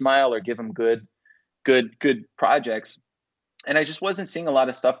laugh or smile or give them good projects. And I just wasn't seeing a lot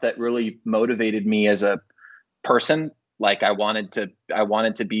of stuff that really motivated me as a person. Like I wanted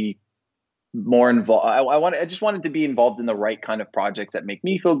to be more involved. I just wanted to be involved in the right kind of projects that make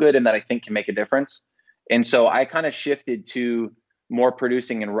me feel good and that I think can make a difference. And so I kind of shifted to more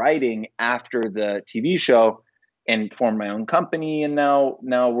producing and writing after the TV show and formed my own company. And now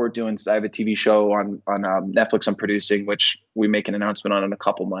I have a TV show on Netflix I'm producing, which we make an announcement on in a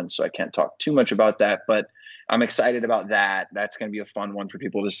couple months. So I can't talk too much about that, but I'm excited about that. That's going to be a fun one for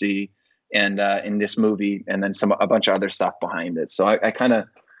people to see. And in this movie, and then a bunch of other stuff behind it. So I kind of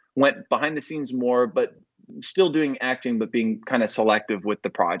went behind the scenes more, but still doing acting, but being kind of selective with the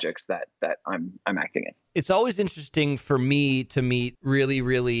projects that I'm acting in. It's always interesting for me to meet really,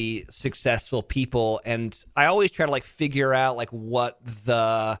 really successful people. And I always try to like figure out like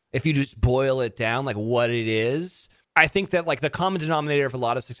if you just boil it down, like what it is. I think that like the common denominator of a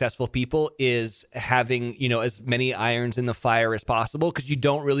lot of successful people is having, as many irons in the fire as possible, because you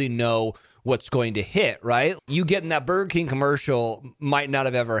don't really know what's going to hit, right? You getting that Burger King commercial might not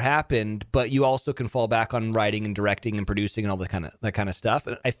have ever happened, but you also can fall back on writing and directing and producing and all that kind of stuff.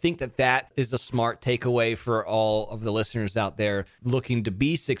 And I think that is a smart takeaway for all of the listeners out there looking to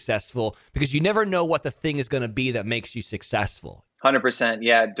be successful, because you never know what the thing is going to be that makes you successful. 100%.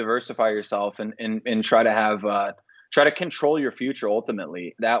 Yeah. Diversify yourself and try to have, try to control your future.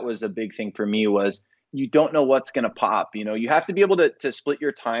 Ultimately, that was a big thing for me, was you don't know what's going to pop. You have to be able to split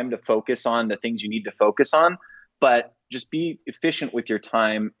your time to focus on the things you need to focus on, but just be efficient with your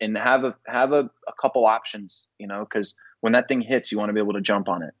time and have a couple options, because when that thing hits, you want to be able to jump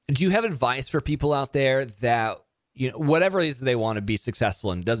on it. Do you have advice for people out there that, whatever it is they want to be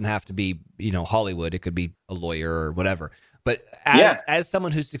successful in? It doesn't have to be, Hollywood. It could be a lawyer or whatever. But as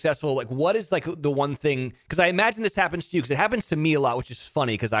someone who's successful, like what is like the one thing, because I imagine this happens to you, because it happens to me a lot, which is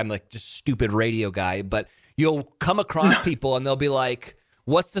funny because I'm like just stupid radio guy, but you'll come across people and they'll be like,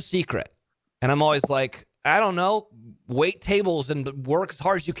 what's the secret? And I'm always like, I don't know, wait tables and work as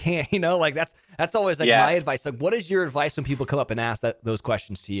hard as you can, like that's always like my advice. Like, what is your advice when people come up and ask those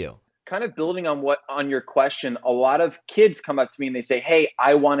questions to you? Kind of building on your question, a lot of kids come up to me and they say, hey,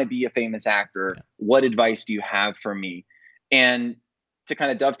 I want to be a famous actor. Yeah. What advice do you have for me? And to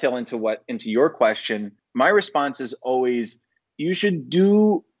kind of dovetail into your question, my response is always, you should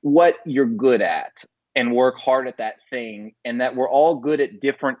do what you're good at and work hard at that thing, and that we're all good at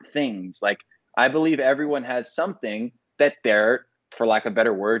different things. Like, I believe everyone has something that they're, for lack of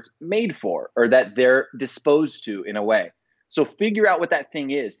better words, made for, or that they're disposed to in a way. So figure out what that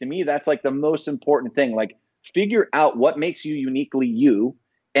thing is. To me, that's like the most important thing. Like, figure out what makes you uniquely you,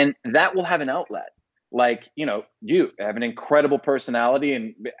 and that will have an outlet. Like, you have an incredible personality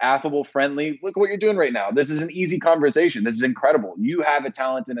and affable, friendly. Look what you're doing right now. This is an easy conversation. This is incredible. You have a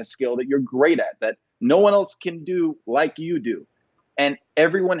talent and a skill that you're great at, that no one else can do like you do. And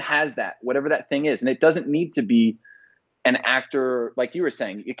everyone has that, whatever that thing is. And it doesn't need to be an actor, like you were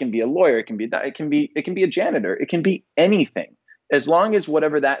saying. It can be a lawyer. It can be a janitor. It can be anything. As long as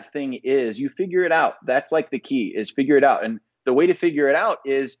whatever that thing is, you figure it out. That's like the key, is figure it out. And the way to figure it out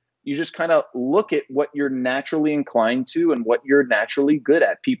is you just kind of look at what you're naturally inclined to and what you're naturally good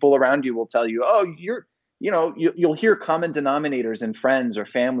at. People around you will tell you, oh, you'll hear common denominators in friends or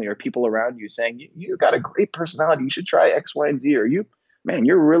family or people around you saying, you got a great personality. You should try X, Y, and Z. Or you're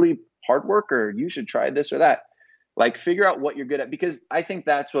really hard worker. You should try this or that. Like, figure out what you're good at, because I think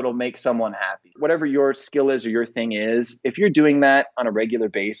that's what'll make someone happy. Whatever your skill is or your thing is, if you're doing that on a regular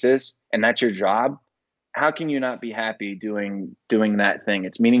basis and that's your job, how can you not be happy doing that thing?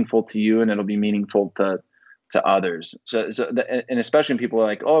 It's meaningful to you, and it'll be meaningful to others. And especially when people are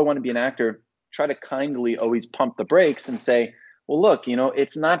like, oh, I want to be an actor, try to kindly always pump the brakes and say, well, look,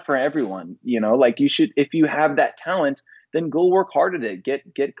 it's not for everyone. Like, you should, if you have that talent, then go work hard at it,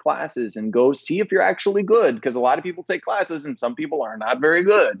 get classes and go see if you're actually good. Because a lot of people take classes and some people are not very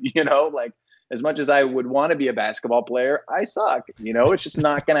good, like, as much as I would want to be a basketball player, I suck. It's just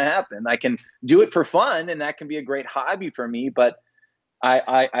not going to happen. I can do it for fun, and that can be a great hobby for me, but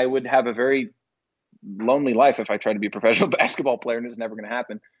I would have a very lonely life if I tried to be a professional basketball player, and it's never going to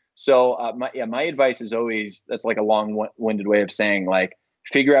happen. So my advice is always, that's like a long-winded way of saying, like,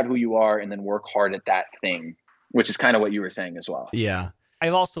 figure out who you are and then work hard at that thing, which is kind of what you were saying as well. Yeah.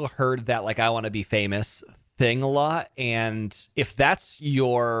 I've also heard that, like, I want to be famous thing a lot. And if that's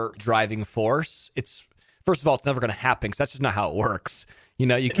your driving force, it's, first of all, it's never going to happen, because that's just not how it works. You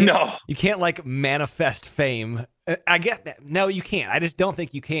can't like manifest fame. I get that. No, you can't. I just don't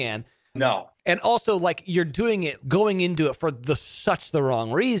think you can. No. And also, like, you're doing it, going into it for such the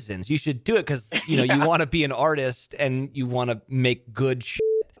wrong reasons. You should do it because, you want to be an artist and you want to make good shit.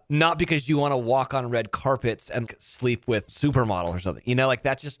 Not because you want to walk on red carpets and sleep with supermodels or something. Like,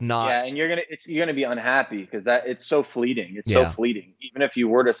 that's just not. Yeah, and you're gonna be unhappy because it's so fleeting. It's so fleeting. Even if you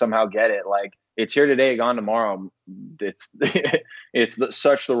were to somehow get it, like, it's here today, gone tomorrow. It's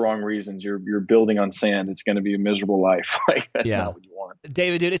such the wrong reasons. You're building on sand. It's going to be a miserable life. Like, that's not what you want.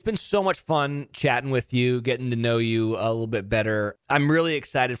 David, dude, it's been so much fun chatting with you, getting to know you a little bit better. I'm really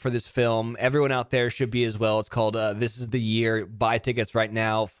excited for this film. Everyone out there should be as well. It's called This Is the Year. Buy tickets right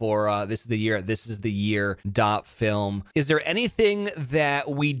now for This Is the Year at thisistheyear.film. Is there anything that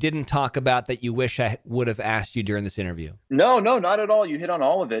we didn't talk about that you wish I would have asked you during this interview? No, not at all. You hit on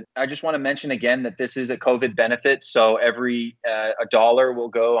all of it. I just want to mention again that this is a COVID benefit. So every $1 will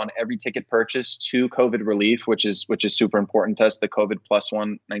go on every ticket purchase to COVID relief, which is super important to us, the COVID Plus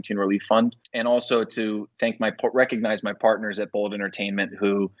One 19 Relief Fund. And also to recognize my partners at Bold Entertainment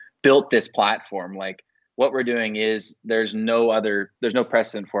who built this platform. Like, what we're doing is there's no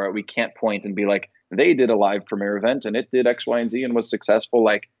precedent for it. We can't point and be like, they did a live premiere event and it did X, Y, and Z and was successful.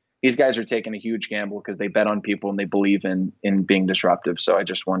 Like, these guys are taking a huge gamble because they bet on people and they believe in being disruptive. So I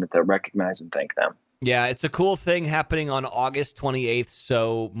just wanted to recognize and thank them. Yeah, it's a cool thing happening on August 28th,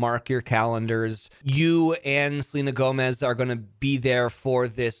 so mark your calendars. You and Selena Gomez are going to be there for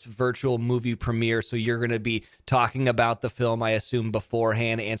this virtual movie premiere, so you're going to be talking about the film, I assume,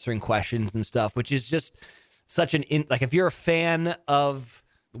 beforehand, answering questions and stuff, which is just such like, if you're a fan of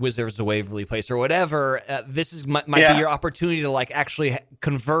Wizards of Waverly Place or whatever, this is might be your opportunity to, like, actually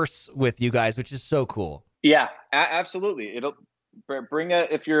converse with you guys, which is so cool. Yeah, absolutely. It'll...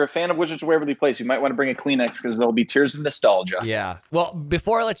 if you're a fan of Wizards of Waverly Place, you might want to bring a Kleenex because there'll be tears of nostalgia. Yeah. Well,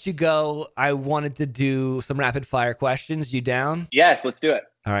 before I let you go, I wanted to do some rapid fire questions. You down? Yes, let's do it.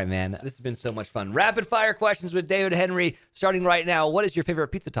 All right, man. This has been so much fun. Rapid fire questions with David Henry, starting right now. What is your favorite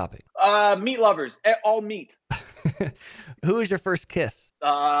pizza topping? Meat lovers. All meat. Who was your first kiss?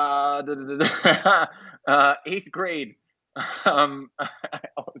 8th grade. What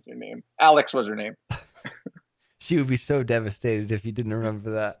was her name? Alex was her name. She would be so devastated if you didn't remember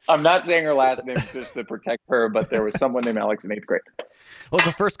that. I'm not saying her last name just to protect her, but there was someone named Alex in 8th grade. What was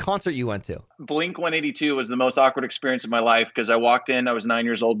the first concert you went to? Blink-182 was the most awkward experience of my life because I walked in, I was 9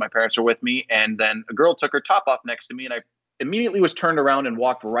 years old, my parents were with me, and then a girl took her top off next to me, and I immediately was turned around and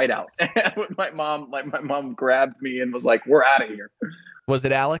walked right out. my mom grabbed me and was like, "We're out of here." Was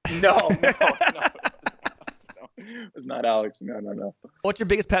it Alex? No. It was not Alex. No. What's your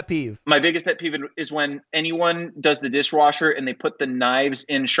biggest pet peeve? My biggest pet peeve is when anyone does the dishwasher and they put the knives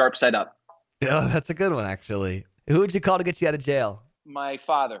in sharp side up. Oh, that's a good one, actually. Who would you call to get you out of jail? My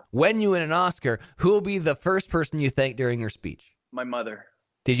father. When you win an Oscar, who will be the first person you thank during your speech? My mother.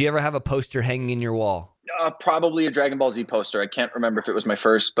 Did you ever have a poster hanging in your wall? Probably a Dragon Ball Z poster. I can't remember if it was my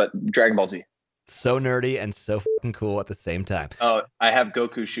first, but Dragon Ball Z. So nerdy and so fucking cool at the same time. Oh, I have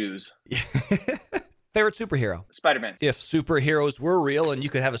Goku shoes. Favorite superhero? Spider-Man. If superheroes were real and you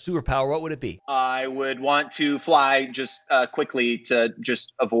could have a superpower, what would it be? I would want to fly just quickly to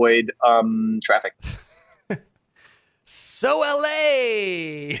just avoid traffic. So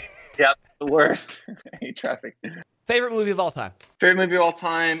LA! Yep, the worst. I hate traffic. Favorite movie of all time? Favorite movie of all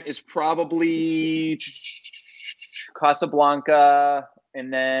time is probably Casablanca,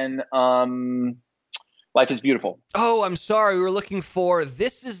 and then Life is Beautiful. Oh, I'm sorry. We were looking for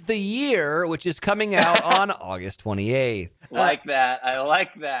This Is the Year, which is coming out on August 28th. I like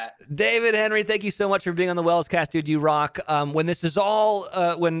that. David Henry, thank you so much for being on the Wells Cast, dude. You rock. When this is all,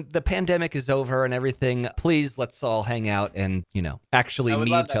 when the pandemic is over and everything, please let's all hang out and, actually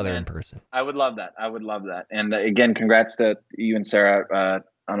meet each other in person. I would love that. And again, congrats to you and Sarah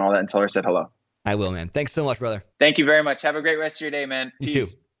on all that, and tell her I said hello. I will, man. Thanks so much, brother. Thank you very much. Have a great rest of your day, man. You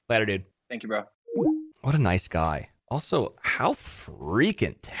Peace. too. Later, dude. Thank you, bro. What a nice guy. Also, how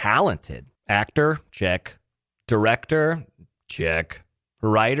freaking talented. Actor, check. Director, check.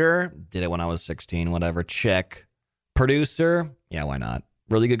 Writer, did it when I was 16, whatever, check. Producer, yeah, why not?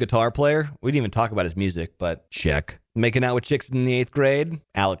 Really good guitar player. We didn't even talk about his music, but check. Making out with chicks in the 8th grade,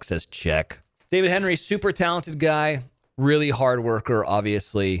 Alex says check. David Henry, super talented guy. Really hard worker,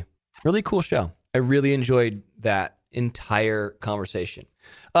 obviously. Really cool show. I really enjoyed that entire conversation.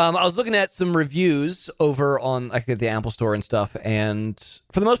 I was looking at some reviews over on the Apple Store and stuff, and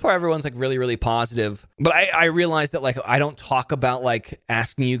for the most part, everyone's really, really positive. But I realized that I don't talk about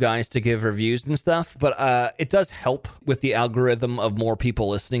asking you guys to give reviews and stuff, but it does help with the algorithm of more people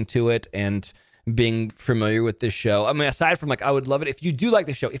listening to it and being familiar with this show. I mean, aside from I would love it if you do like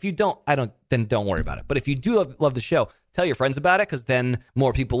the show. If you don't, then don't worry about it. But if you do love the show, tell your friends about it, because then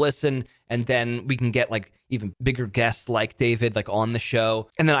more people listen, and then we can get even bigger guests like David on the show,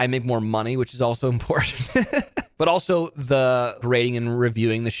 and then I make more money, which is also important. But also the rating and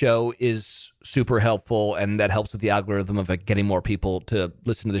reviewing the show is super helpful, and that helps with the algorithm of getting more people to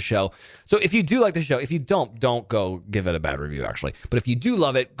listen to the show. So if you do like the show, if you don't go give it a bad review, actually. But if you do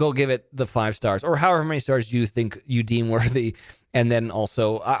love it, go give it the 5 stars or however many stars you think you deem worthy. And then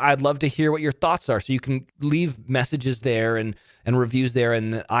also, I'd love to hear what your thoughts are. So you can leave messages there and reviews there,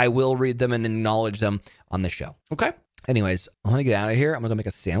 and I will read them and acknowledge them on the show. Okay? Anyways, I'm going to get out of here. I'm going to make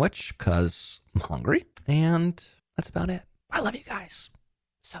a sandwich because I'm hungry. And that's about it. I love you guys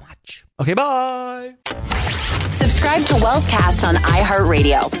so much. Okay, bye. Subscribe to Wells Cast on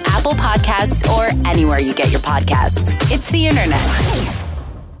iHeartRadio, Apple Podcasts, or anywhere you get your podcasts. It's the internet.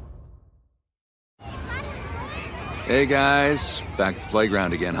 Hey guys, back at the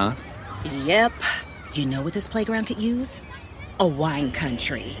playground again, huh? Yep. You know what this playground could use? A wine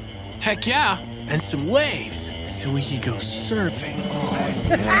country. Heck yeah, and some waves so we could go surfing. Oh,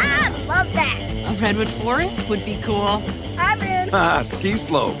 yeah. Love that. A redwood forest would be cool. I'm in. Ski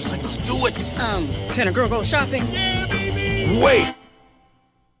slopes. Let's do it. Can a girl go shopping? Yeah, baby. Wait!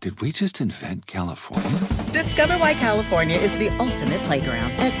 Did we just invent California? Discover why California is the ultimate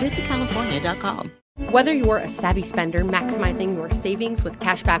playground at visitcalifornia.com. Whether you're a savvy spender maximizing your savings with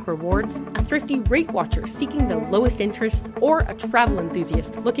cashback rewards, a thrifty rate watcher seeking the lowest interest, or a travel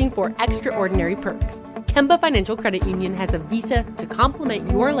enthusiast looking for extraordinary perks, Kemba Financial Credit Union has a visa to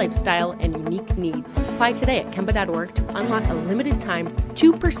complement your lifestyle and unique needs. Apply today at Kemba.org to unlock a limited-time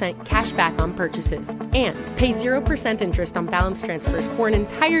 2% cash back on purchases and pay 0% interest on balance transfers for an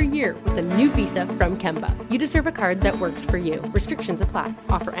entire year with a new visa from Kemba. You deserve a card that works for you. Restrictions apply.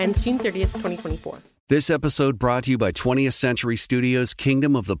 Offer ends June 30th, 2024. This episode brought to you by 20th Century Studios'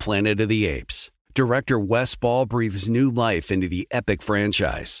 Kingdom of the Planet of the Apes. Director Wes Ball breathes new life into the epic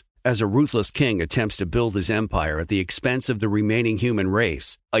franchise. As a ruthless king attempts to build his empire at the expense of the remaining human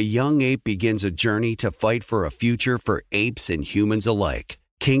race, a young ape begins a journey to fight for a future for apes and humans alike.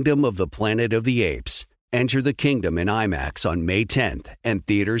 Kingdom of the Planet of the Apes. Enter the kingdom in IMAX on May 10th and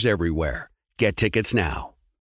theaters everywhere. Get tickets now.